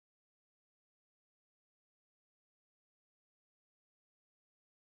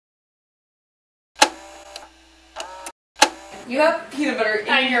You have peanut butter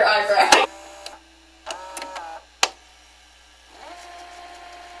in your eyebrow.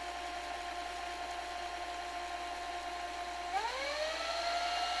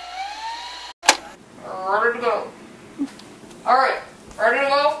 Ready to go. Alright, ready to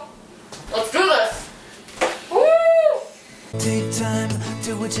go? Let's do this! Woo! Take time,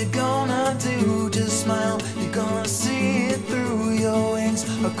 do what you're gonna do. Just smile, you're gonna see it through. Your wings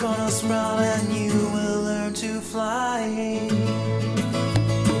are gonna sprout and you will learn to fly.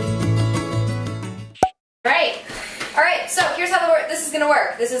 Alright, so here's how this is gonna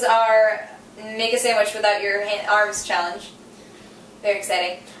work. This is our make a sandwich without your arms challenge. Very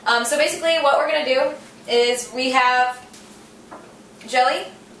exciting. So basically what we're gonna do is we have jelly,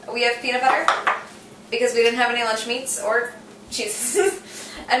 we have peanut butter, because we didn't have any lunch meats or cheeses,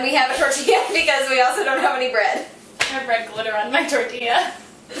 and we have a tortilla because we also don't have any bread. I have red glitter on my tortilla.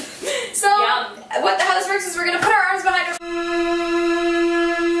 So how this works is we're going to put our arms behind our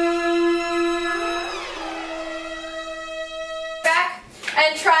back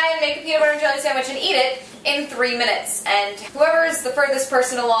and try and make a peanut butter and jelly sandwich and eat it in 3 minutes. And whoever is the furthest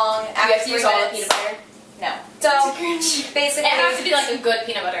person along after 3 minutes... all the peanut butter? No. So, basically... It has to be like a good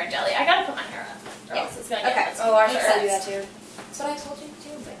peanut butter and jelly. I gotta put my hair up. Or else it's gonna get okay. Oh, I should do that too. That's what I told you to do,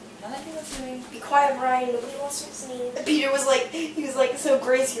 but now that I listening. Be quiet, Brian. Nobody wants to listen. Peter was like, so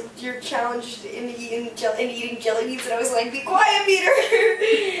Grace, you're challenged in eating jelly beans, and I was like, be quiet, Peter.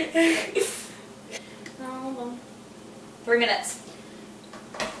 3 minutes.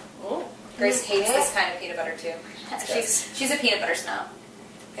 Oh. Grace hates this kind of peanut butter too. She's a peanut butter snob.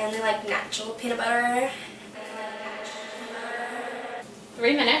 And they like natural peanut butter.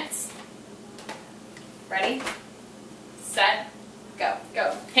 3 minutes. Ready? Set. Go.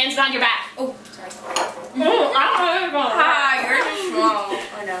 Go. Hands behind your back. Oh, sorry. Ah, you're too small.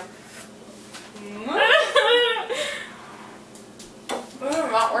 I know.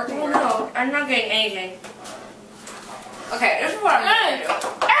 Not working. Oh, no, I'm not getting anything. Okay, this is what I'm gonna do.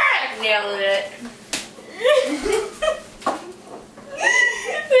 Nailed it.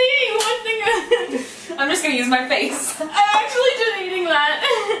 I'm just gonna use my face. I'm actually just eating that.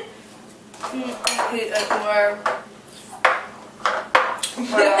 I hate that more.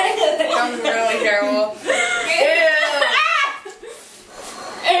 That was really terrible.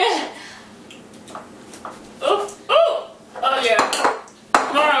 Oh yeah.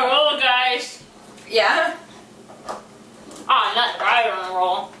 Alright, roll, guys. Yeah? Ah, not right on the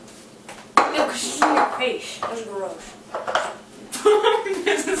roll. Ew, 'cause she's in your face. That's gross.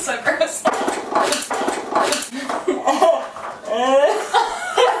 This is so gross.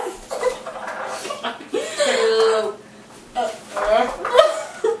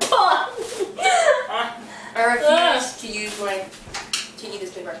 I refuse to use my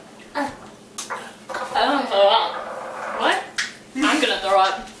this paper. I don't throw up. What? I'm gonna throw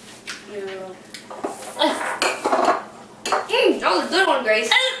up. That was a good one, Grace.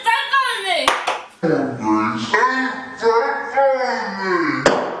 It's stuck on me! How am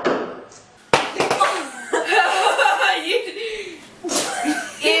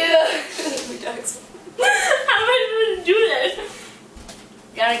I supposed to do this?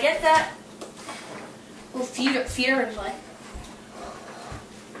 Gotta get that. Well, feet are in play.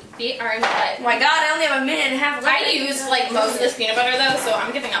 Feet are in play. Oh my god, I only have a minute and a half left. I used like most of this peanut butter though, so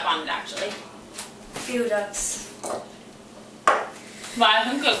I'm giving up on it actually. Few ducks. But I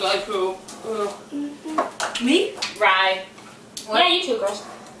think it's really cool. Me? Rye. What? Yeah, you too, girls.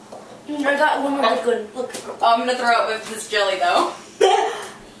 I got one more good. Look. Oh, I'm gonna throw up with this jelly though.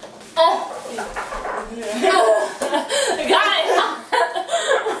 Oh. Got it.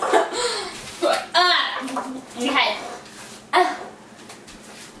 Okay.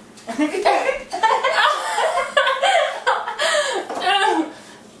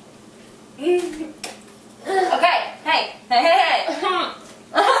 Okay, hey.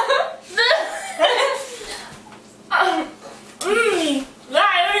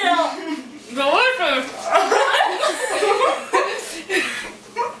 Delicious.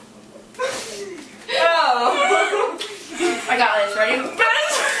 I got this. Ready?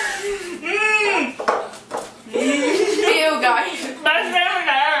 Ew, guys. Best sandwich I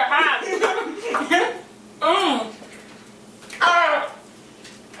ever had.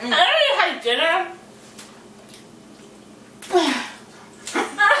 I already had dinner.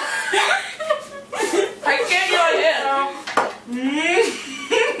 I can't do it.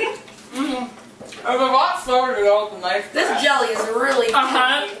 There's a lot slower to go with the knife. This jelly is really I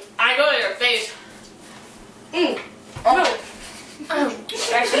go to your face. Oh.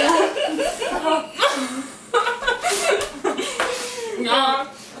 No.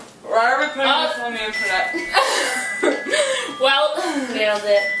 Why are we putting this on the internet? nailed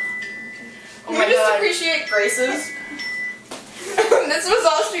it. Oh my just god. appreciate Grace's. This was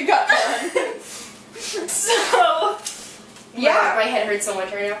all she got done. So. Yeah. My head hurts so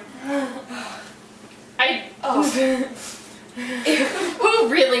much right now. Who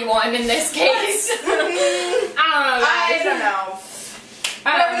really won in this case? I don't know, guys. I don't know.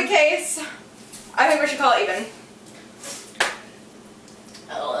 Whatever the case, I think we should call it even.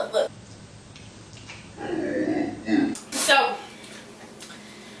 Oh, look.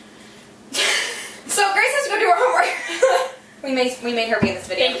 So Grace has to go do her homework. we made her be in this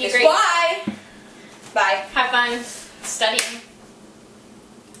video. Thank you, Grace. Bye. Bye. have fun studying.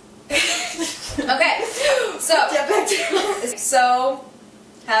 Okay. So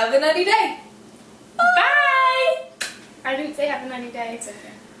have a nutty day. Bye! I didn't say have a nutty day, it's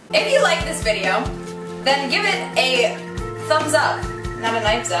okay. If you like this video, then give it a thumbs up. Not a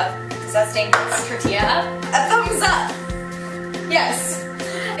knives up, because that's dangerous. Tortilla up? A thumbs up! Yes.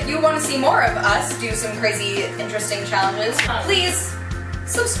 If you want to see more of us do some crazy, interesting challenges, please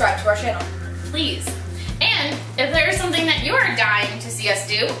subscribe to our channel. Please. And if there is something that you are dying to see us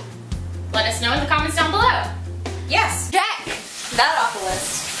do, let us know in the comments down below. Yes. Check that off the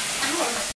list.